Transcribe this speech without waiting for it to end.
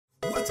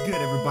What's good,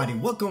 everybody?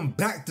 Welcome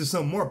back to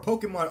some more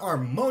Pokemon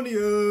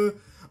Armonia.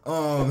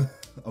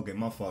 Okay,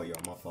 my fault, y'all.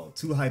 My fault.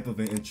 Too hype of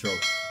an intro,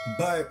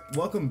 but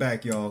welcome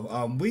back,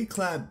 y'all. We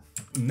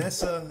clapped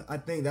Nessa, I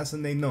think that's the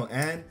name. No,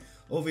 Anne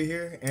over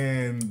here,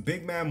 and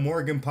Big Man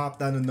Morgan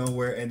popped out of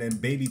nowhere, and then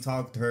baby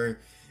talked her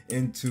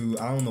into,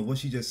 I don't know what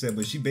she just said,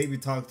 but she baby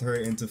talked her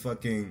into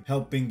fucking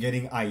helping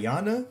getting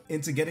Ayana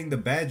into getting the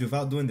badge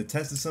without doing the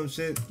test or some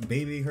shit,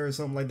 babying her or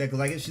something like that,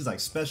 because I guess she's like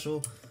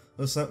special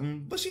or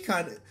something. But she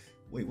kind of,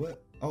 wait, what?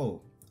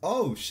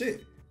 Oh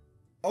shit.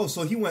 Oh,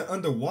 so he went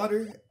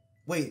underwater?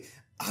 Wait,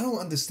 I don't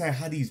understand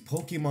how these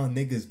Pokemon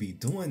niggas be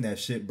doing that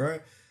shit,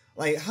 bruh.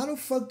 Like, how the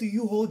fuck do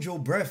you hold your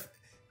breath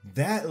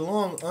that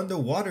long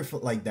underwater for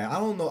like that? I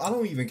don't know. I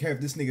don't even care if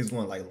this nigga's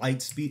going like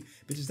light speed.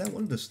 Bitch, is that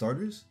one of the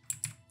starters?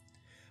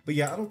 But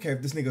yeah, I don't care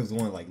if this nigga's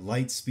going like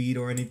light speed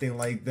or anything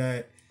like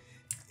that.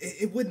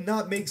 It would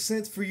not make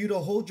sense for you to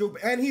hold your...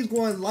 And he's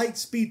going light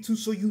speed too,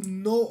 so you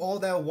know all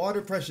that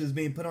water pressure is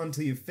being put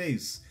onto your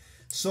face.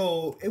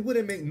 So it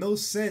wouldn't make no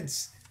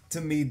sense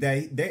to me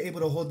that they're able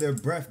to hold their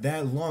breath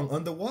that long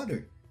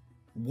underwater.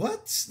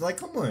 What? Like,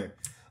 come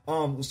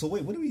on. So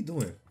wait, what are we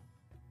doing?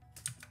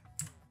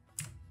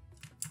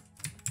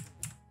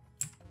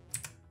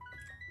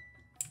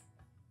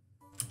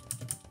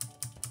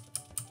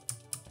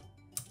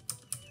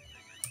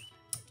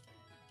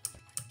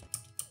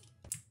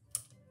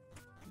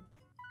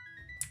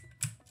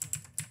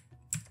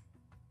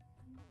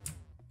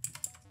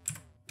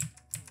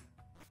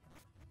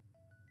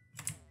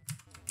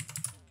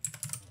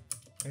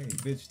 Hey,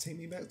 bitch, take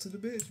me back to the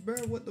bitch, bro.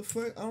 What the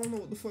fuck? I don't know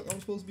what the fuck I'm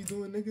supposed to be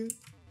doing, nigga.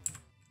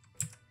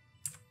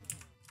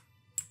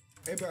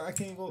 Hey, bro, I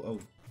can't go. Oh,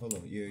 hold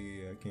on. Yeah,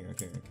 I can't.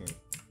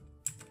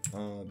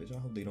 Bitch, I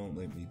hope they don't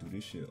let me do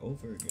this shit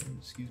over again.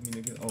 Excuse me,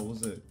 nigga. Oh,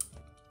 what's that?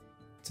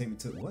 Take me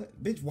to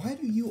what? Bitch, why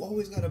do you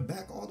always gotta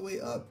back all the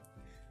way up?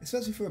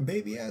 Especially for a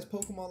baby ass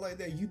Pokemon like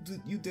that. You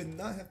did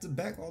not have to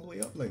back all the way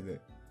up like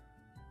that.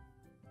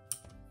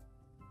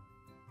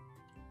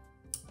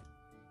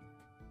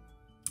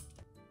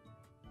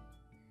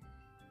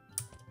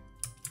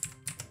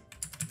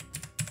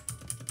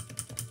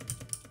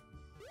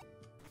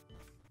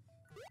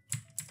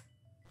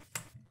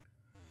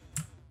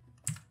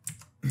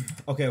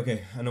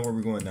 Okay, I know where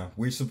we're going now.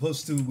 We were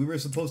supposed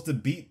to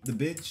beat the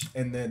bitch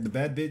and then the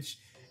bad bitch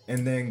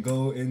and then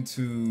go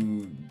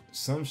into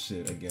some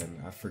shit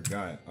again. I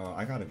forgot.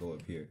 I gotta go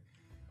up here.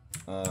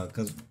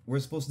 Cause we're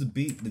supposed to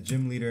beat the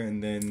gym leader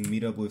and then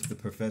meet up with the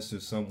professor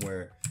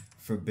somewhere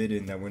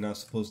forbidden that we're not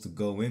supposed to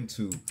go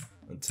into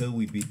until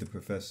we beat the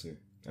professor.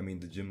 I mean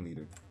the gym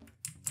leader.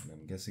 And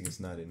I'm guessing it's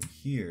not in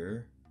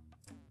here.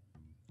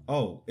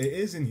 Oh, it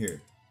is in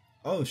here.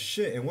 Oh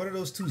shit, and what are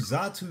those two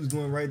Zatus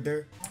doing right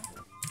there?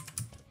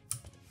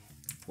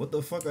 What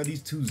the fuck are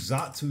these two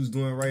Zatus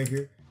doing right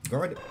here?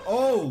 Guard.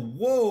 Oh,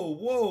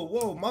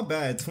 whoa. My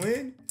bad,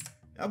 twin.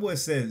 That boy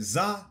said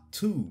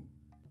Zatu.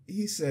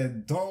 He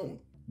said, don't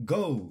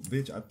go,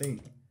 bitch. I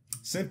think.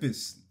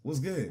 Simpis, what's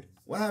good?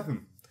 What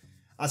happened?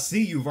 I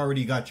see you've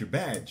already got your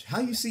badge. How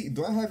you see?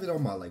 Do I have it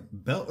on my like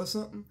belt or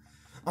something?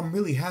 I'm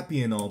really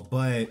happy and all,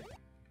 but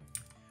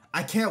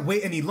I can't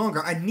wait any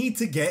longer. I need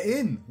to get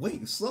in.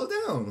 Wait, slow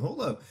down.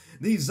 Hold up.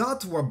 These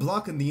Zatu are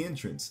blocking the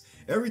entrance.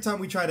 Every time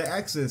we try to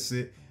access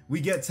it, we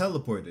get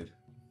teleported.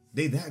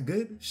 They that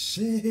good?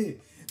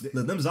 Shit.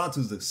 Them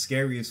Zatus look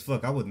scary as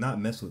fuck. I would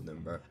not mess with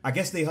them, bro. I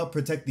guess they help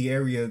protect the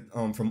area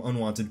from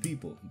unwanted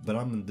people. But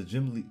I'm in the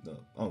gym lead.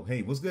 Oh,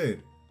 hey, what's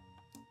good?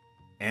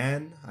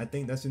 Anne, I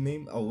think that's your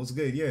name. Oh, what's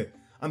good? Yeah,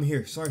 I'm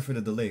here. Sorry for the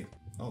delay.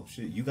 Oh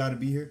shit, you gotta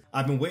be here?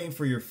 I've been waiting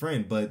for your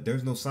friend, but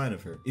there's no sign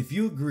of her. If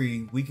you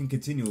agree, we can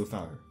continue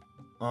without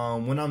her.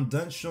 When I'm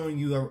done showing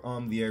you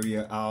the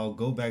area, I'll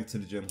go back to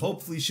the gym.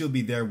 Hopefully she'll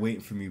be there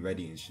waiting for me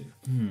ready and shit.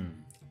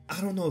 I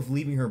don't know if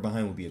leaving her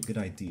behind would be a good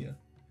idea.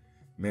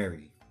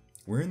 Mary,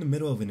 we're in the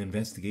middle of an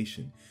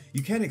investigation.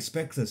 You can't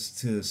expect us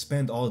to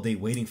spend all day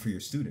waiting for your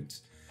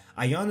students.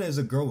 Ayana is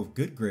a girl with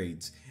good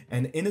grades,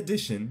 and in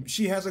addition,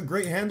 she has a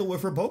great handle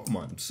with her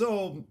Pokemon.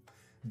 So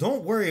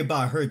don't worry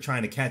about her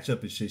trying to catch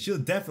up and shit. She'll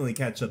definitely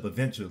catch up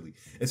eventually.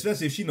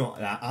 Especially if she know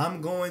that I'm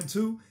going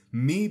to,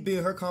 me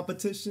being her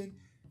competition.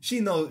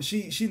 She know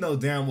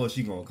damn well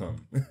she gonna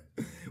come.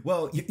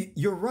 Well,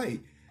 you're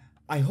right.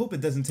 I hope it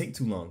doesn't take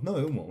too long. No,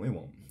 it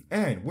won't.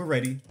 And we're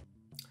ready.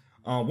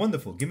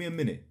 Wonderful. Give me a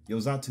minute. Yo,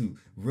 Zatu,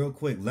 real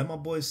quick. Let my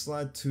boys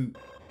slide to...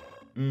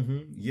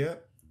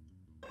 Yep.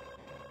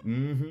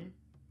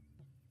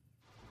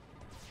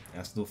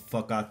 That's the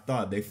fuck I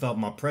thought. They felt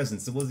my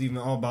presence. It wasn't even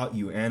all about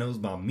you, and it was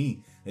about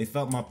me. They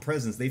felt my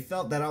presence. They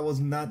felt that I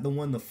was not the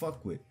one to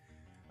fuck with.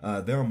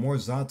 There are more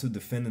Zatu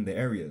defending the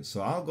area,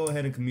 so I'll go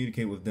ahead and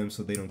communicate with them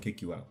so they don't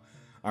kick you out.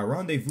 Our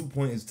rendezvous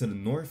point is to the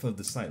north of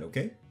the site,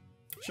 okay?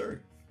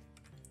 Sure.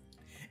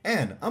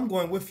 And I'm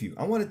going with you.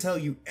 I want to tell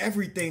you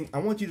everything. I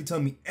want you to tell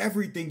me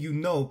everything you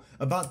know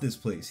about this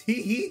place.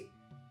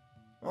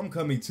 I'm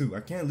coming too. I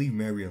can't leave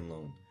Mary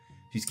alone.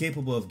 She's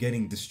capable of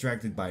getting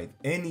distracted by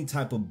any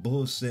type of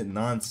bullshit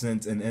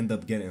nonsense and end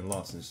up getting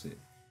lost and shit.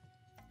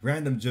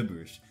 Random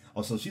gibberish.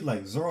 Oh, so she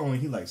like Zoro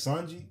and he like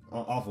Sanji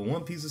off of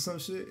One Piece or some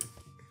shit?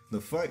 The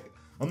fuck?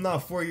 I'm not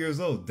 4 years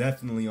old.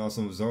 Definitely on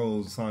some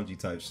Zoro Sanji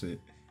type shit.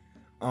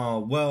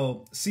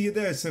 Well, see you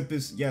there,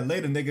 Simpis. Yeah,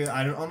 later, nigga.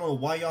 I don't know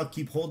why y'all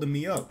keep holding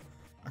me up.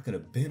 I could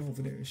have been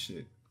over there and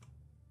shit.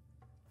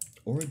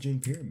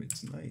 Origin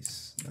pyramids.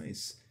 Nice.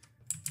 Nice.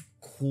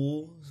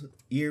 Cool.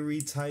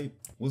 Eerie type.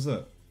 What's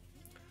up?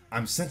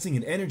 I'm sensing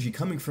an energy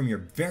coming from your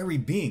very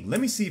being. Let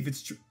me see if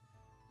it's true.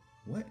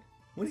 What?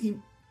 What did he...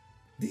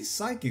 These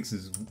psychics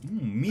is...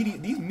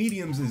 these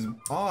mediums is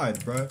odd,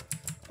 bruh.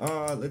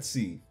 Let's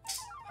see.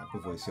 Hyper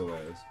voice your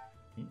ass.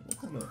 What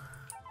kind of...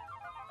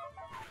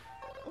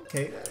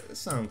 Okay, that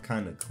sounds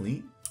kind of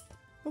clean.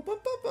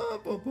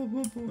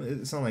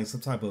 It sounds like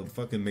some type of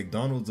fucking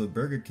McDonald's or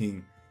Burger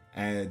King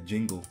ad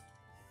jingle.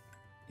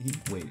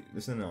 Wait,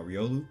 this is not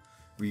Riolu?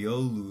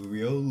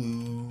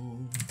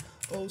 Riolu.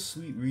 Oh,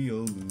 sweet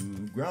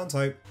Riolu. Ground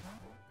type.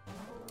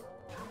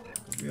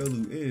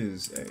 Riolu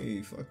is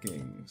a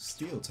fucking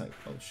steel type.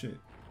 Oh, shit.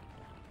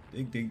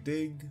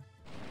 Dig.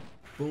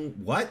 Boom.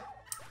 What?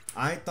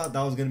 I thought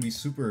that was gonna be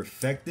super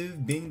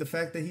effective, being the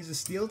fact that he's a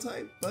steel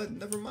type, but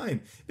never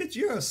mind. Bitch,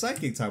 you're a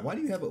psychic type. Why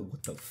do you have a...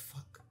 What the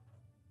fuck?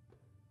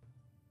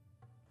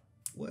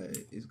 What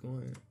is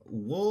going...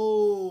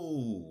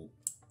 Whoa!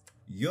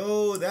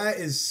 Yo, that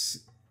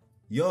is...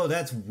 Yo,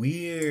 that's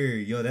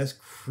weird. Yo, that's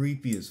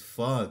creepy as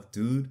fuck,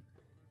 dude.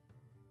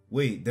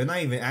 Wait, they're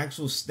not even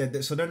actual...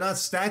 So they're not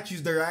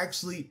statues, they're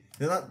actually...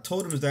 They're not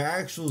totems, they're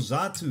actual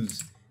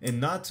Zatus and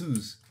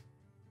Natus.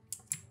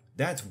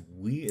 That's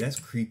weird. That's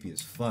creepy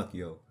as fuck,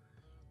 yo.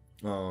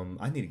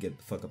 I need to get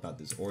the fuck up out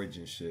this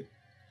origin shit.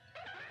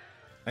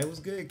 Hey,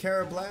 what's good,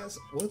 Carablast?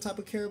 What type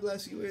of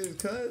Carablast you is,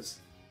 cuz?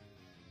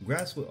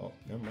 Grass whistle.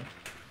 Oh, never mind.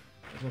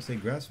 I was gonna say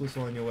grass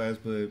whistle on your ass,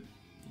 but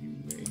you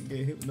ain't get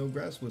hit with no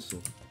grass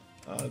whistle.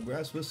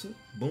 Grass whistle.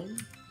 Boom.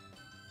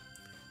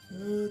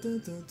 Man,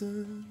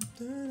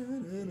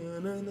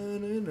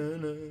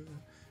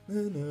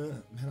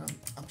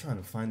 I'm trying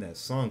to find that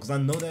song because I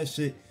know that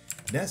shit.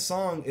 That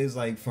song is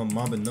like from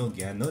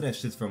Mabinogi. I know that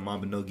shit's from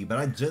Mabinogi, but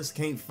I just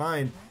can't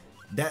find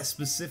that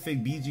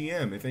specific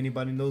BGM. If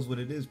anybody knows what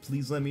it is,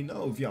 please let me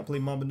know. If y'all play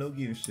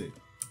Mabinogi and shit,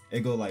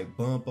 it go like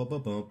bump, bump,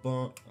 bump, bump,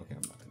 bump. Okay,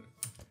 I'm not gonna.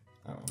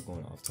 I'm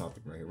going off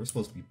topic right here. We're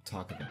supposed to be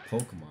talking about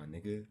Pokemon,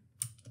 nigga.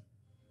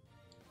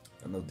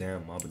 I know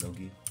damn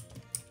Mabinogi.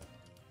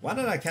 Why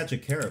did I catch a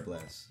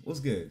Carablast? What's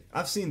good?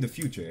 I've seen the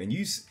future, and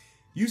you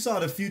saw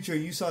the future,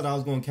 and you saw that I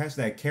was going to catch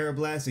that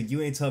Carablast, and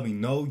you ain't tell me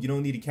no, you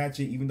don't need to catch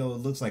it, even though it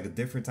looks like a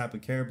different type of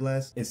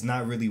Carablast. It's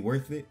not really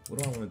worth it.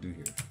 What do I want to do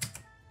here?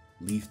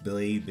 Leaf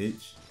Blade,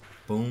 bitch.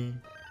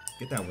 Boom.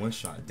 Get that one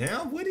shot.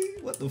 Damn, Woody?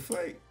 What the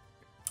fuck?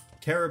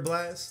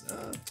 Carablast?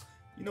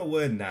 You know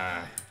what?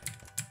 Nah.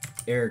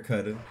 Air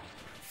Cutter.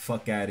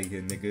 Fuck out of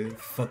here, nigga.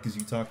 Fuck is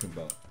you talking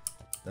about?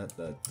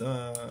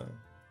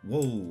 Whoa,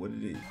 what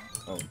did it?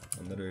 Oh,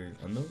 another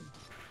unknown?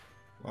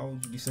 Why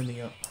would you be sending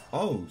out?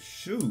 Oh,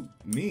 shoot.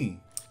 Me.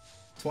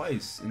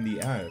 Twice in the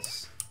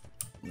ass.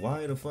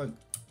 Why the fuck?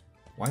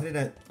 Why did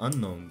that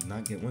unknown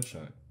not get one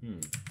shot?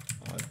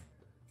 Odd.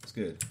 It's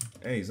good.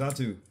 Hey,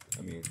 Zatu.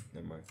 I mean,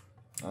 never mind.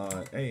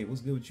 Hey, what's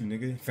good with you,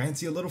 nigga?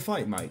 Fancy a little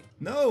fight, Mike?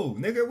 No,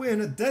 nigga, we're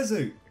in a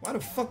desert. Why the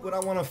fuck would I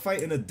want to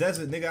fight in a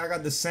desert, nigga? I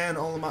got the sand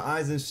all in my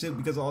eyes and shit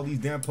because of all these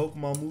damn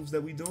Pokemon moves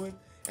that we doing.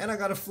 And I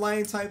got a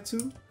flying type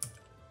too.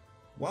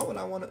 Why would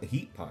I want to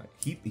heat pie?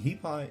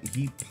 Heat pie.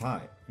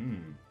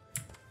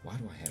 Why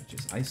do I have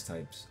just ice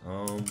types?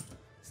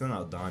 It's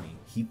not Aldani.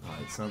 Heat pie.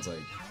 It sounds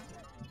like.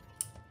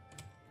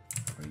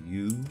 Are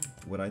you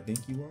what I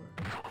think you are?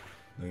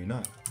 No, you're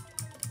not.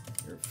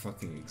 You're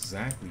fucking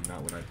exactly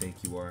not what I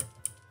think you are.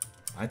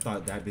 I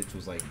thought that bitch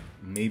was like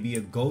maybe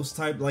a ghost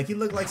type. Like he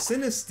looked like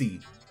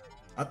Sinistea.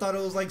 I thought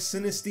it was like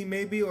Sinistea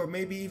maybe, or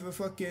maybe even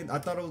fucking. I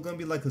thought it was gonna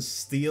be like a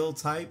steel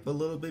type a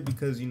little bit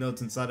because you know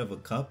it's inside of a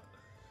cup.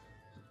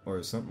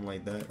 Or something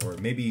like that. Or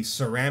maybe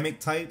ceramic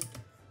type.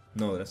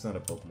 No, that's not a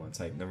Pokemon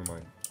type. Never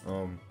mind.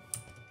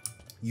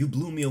 You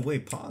blew me away.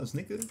 Pause,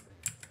 nigga.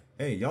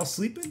 Hey, y'all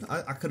sleeping?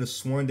 I could have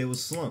sworn they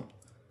was slumped.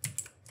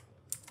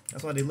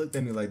 That's why they looked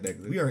at me like that.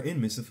 We are in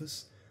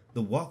Mischievous.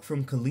 The walk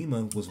from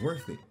Kalima was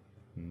worth it.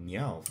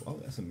 Meow. Oh,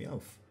 that's a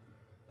meow.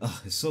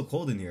 Ugh, it's so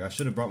cold in here. I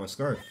should have brought my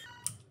scarf.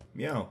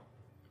 Meow.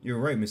 You're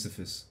right,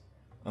 Mischievous.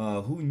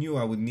 Who knew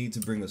I would need to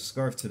bring a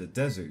scarf to the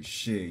desert?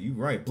 Shit, you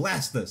right.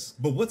 Blast us!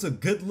 But what's a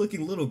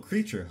good-looking little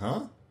creature,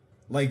 huh?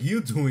 Like you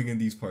doing in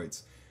these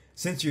parts?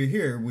 Since you're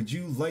here, would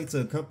you like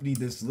to accompany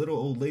this little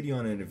old lady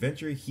on an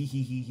adventure?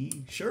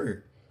 He.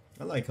 Sure.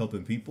 I like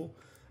helping people.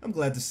 I'm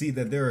glad to see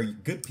that there are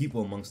good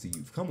people amongst the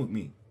youth. Come with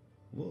me.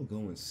 We'll go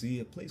and see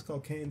a place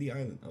called Candy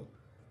Island. Oh,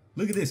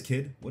 look at this,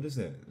 kid. What is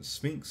that? A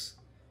sphinx?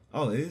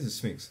 Oh, it is a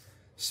sphinx.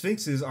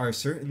 Sphinxes are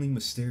certainly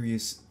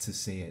mysterious, to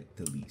say at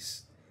the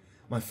least.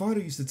 My father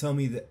used to tell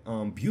me that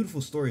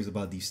beautiful stories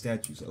about these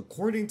statues.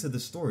 According to the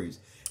stories,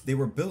 they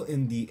were built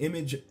in the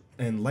image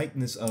and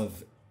likeness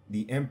of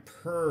the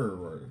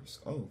EmPURRRRors.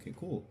 Oh, okay,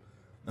 cool.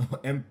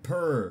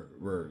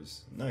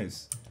 EmPURRRRors.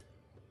 Nice.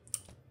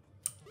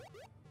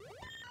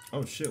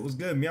 Oh shit, what's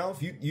good,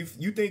 Meowth?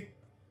 You think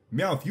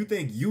Meowth, you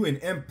think you an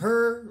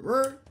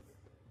EmPURRRRor?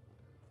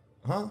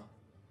 Huh?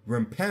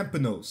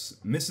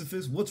 Rampampanos.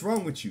 Mischievous, what's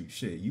wrong with you?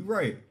 Shit, you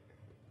right.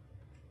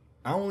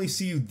 I only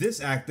see you this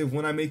active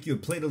when I make you a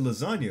plate of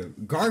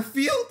lasagna.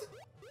 Garfield?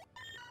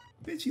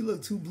 Bitch, you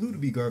look too blue to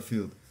be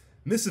Garfield.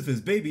 Mischievous,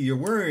 baby, you're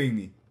worrying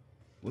me.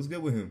 What's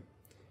good with him?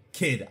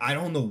 Kid, I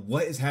don't know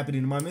what is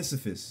happening to my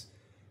Mischievous.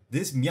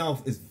 This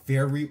Meowth is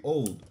very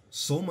old.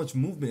 So much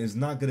movement is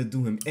not gonna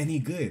do him any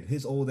good.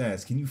 His old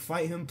ass. Can you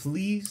fight him,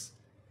 please?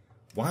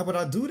 Why would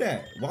I do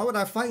that? Why would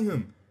I fight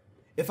him?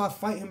 If I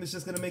fight him, it's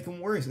just gonna make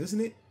him worse,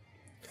 isn't it?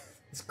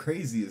 It's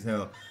crazy as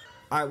hell.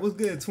 Alright, what's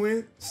good,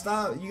 twin?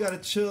 Stop. You gotta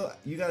chill.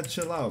 You gotta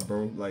chill out,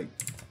 bro. Like,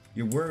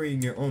 you're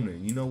worrying your owner.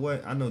 You know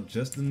what? I know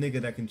just the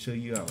nigga that can chill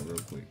you out real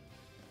quick.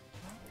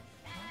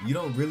 You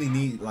don't really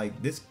need,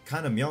 like, this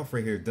kind of Meowth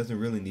right here doesn't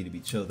really need to be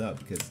chilled out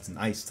because it's an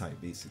ice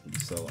type, basically.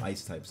 So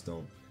ice types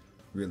don't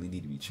really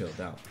need to be chilled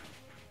out.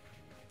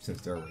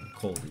 Since they're already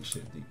cold and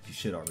shit, you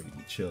should already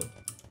be chilled.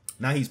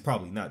 Now he's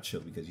probably not chill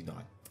because, you know,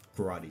 I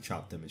karate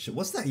chopped him and shit.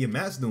 What's that your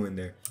mask doing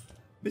there?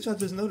 Bitch, I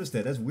just noticed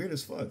that. That's weird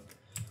as fuck.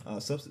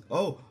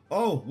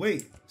 Oh,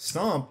 wait.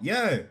 Stomp.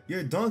 Yeah,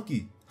 you're a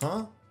donkey.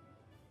 Huh?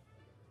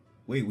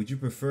 Wait, would you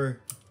prefer...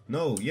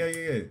 No,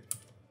 yeah.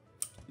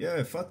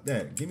 Yeah, fuck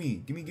that. Give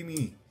me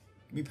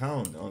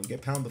pound.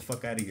 Get pound the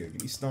fuck out of here.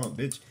 Give me stomp,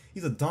 bitch.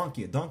 He's a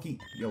donkey. A donkey.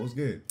 Yo, what's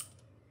good?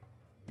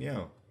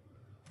 Yeah.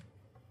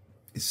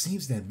 It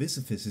seems that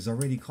Mischievous is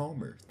already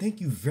calmer.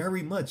 Thank you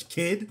very much,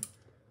 kid.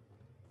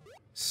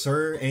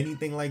 Sir,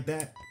 anything like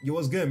that? Yo,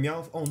 what's good,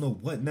 Meowth? Oh, no,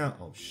 what now?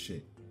 Oh,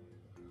 shit.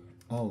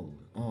 Oh,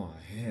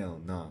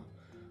 hell nah.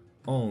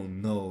 Oh,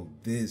 no,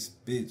 this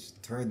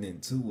bitch turned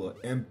into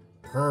an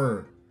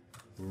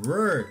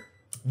EmPURRRRor.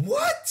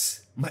 What?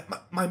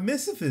 My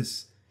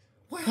Mischievous.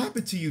 What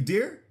happened to you,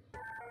 dear?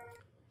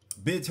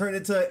 Bitch turned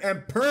into an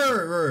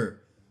EmPURRRRor.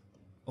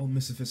 Oh,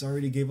 Mischievous, I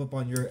already gave up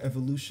on your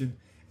evolution.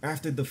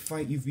 After the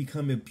fight, you've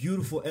become a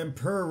beautiful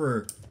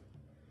EmPURRRRor.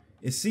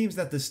 It seems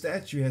that the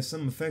statue has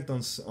some effect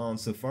on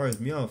Safari's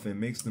Meowth and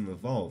makes them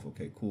evolve.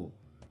 Okay, cool.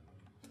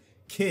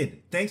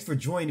 Kid, thanks for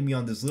joining me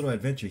on this little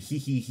adventure.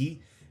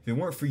 He. If it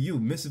weren't for you,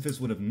 Mischievous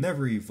would have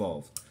never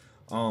evolved.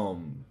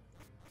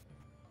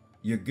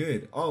 You're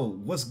good. Oh,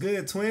 what's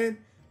good, twin?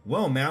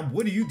 Well, ma'am,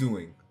 what are you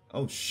doing?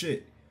 Oh,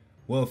 shit.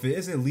 Well, if it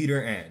isn't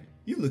Leader Anne,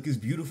 you look as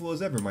beautiful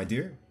as ever, my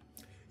dear.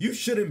 You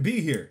shouldn't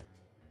be here.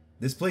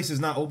 This place is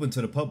not open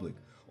to the public.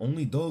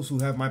 Only those who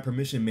have my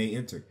permission may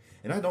enter,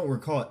 and I don't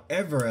recall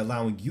ever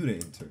allowing you to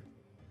enter.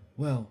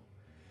 Well,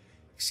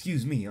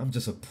 excuse me, I'm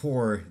just a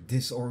poor,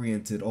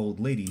 disoriented old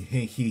lady.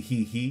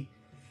 He.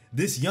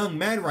 This young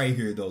man right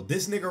here, though,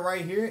 this nigga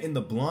right here in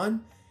the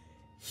blonde,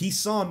 he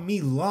saw me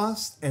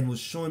lost and was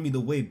showing me the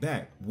way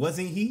back,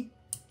 wasn't he?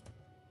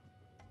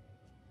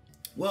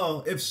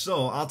 Well, if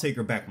so, I'll take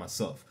her back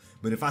myself.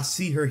 But if I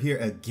see her here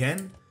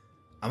again,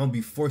 I'm gonna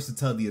be forced to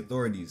tell the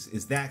authorities.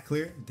 Is that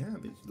clear? Damn,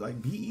 bitch,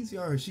 like, be easy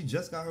on her. She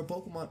just got her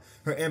Pokemon.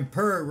 Her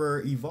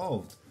EmPURRRRor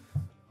evolved.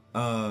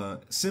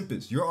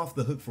 Simpis, you're off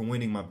the hook for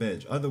winning my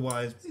badge.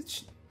 Otherwise,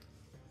 bitch,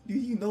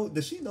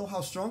 does she know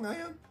how strong I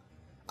am?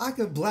 I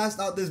could blast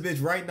out this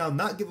bitch right now,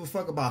 not give a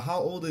fuck about how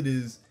old it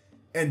is,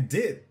 and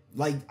dip.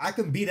 Like, I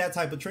can be that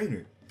type of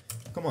trainer.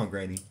 Come on,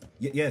 Granny.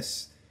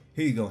 Yes.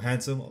 Here you go,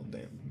 handsome. Oh,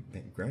 damn,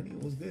 Granny,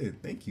 it was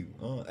good. Thank you.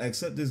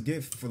 Accept this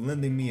gift for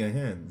lending me a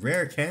hand.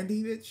 Rare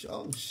candy, bitch?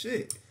 Oh,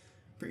 shit.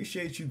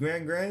 Appreciate you,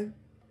 Gran.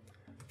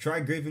 Try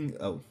giving...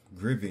 Oh,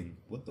 griving.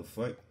 What the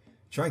fuck?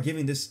 Try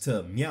giving this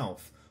to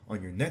Meowth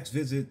on your next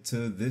visit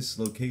to this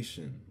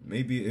location.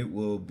 Maybe it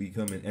will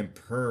become an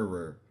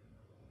EmPURRRRor.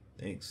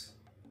 Thanks.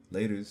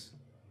 Laters.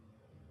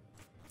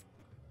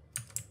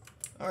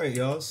 Alright,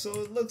 y'all,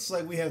 so it looks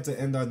like we have to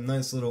end our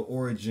nice little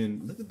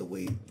origin. Look at the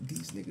way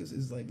these niggas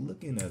is, like,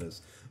 looking at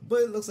us.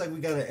 But it looks like we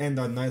gotta end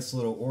our nice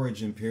little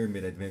origin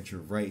pyramid adventure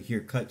right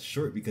here, cut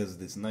short because of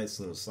this nice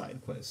little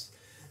side quest.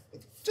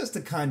 Just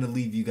to kind of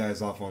leave you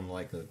guys off on,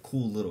 like, a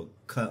cool little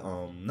cut,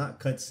 not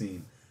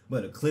cutscene,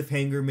 but a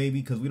cliffhanger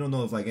maybe, because we don't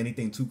know if, like,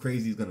 anything too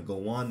crazy is gonna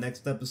go on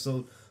next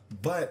episode.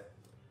 But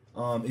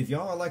if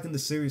y'all are liking the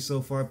series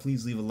so far,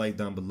 please leave a like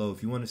down below.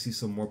 If you want to see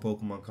some more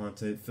Pokemon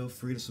content, feel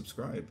free to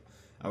subscribe.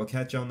 I will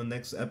catch you on the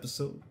next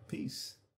episode. Peace.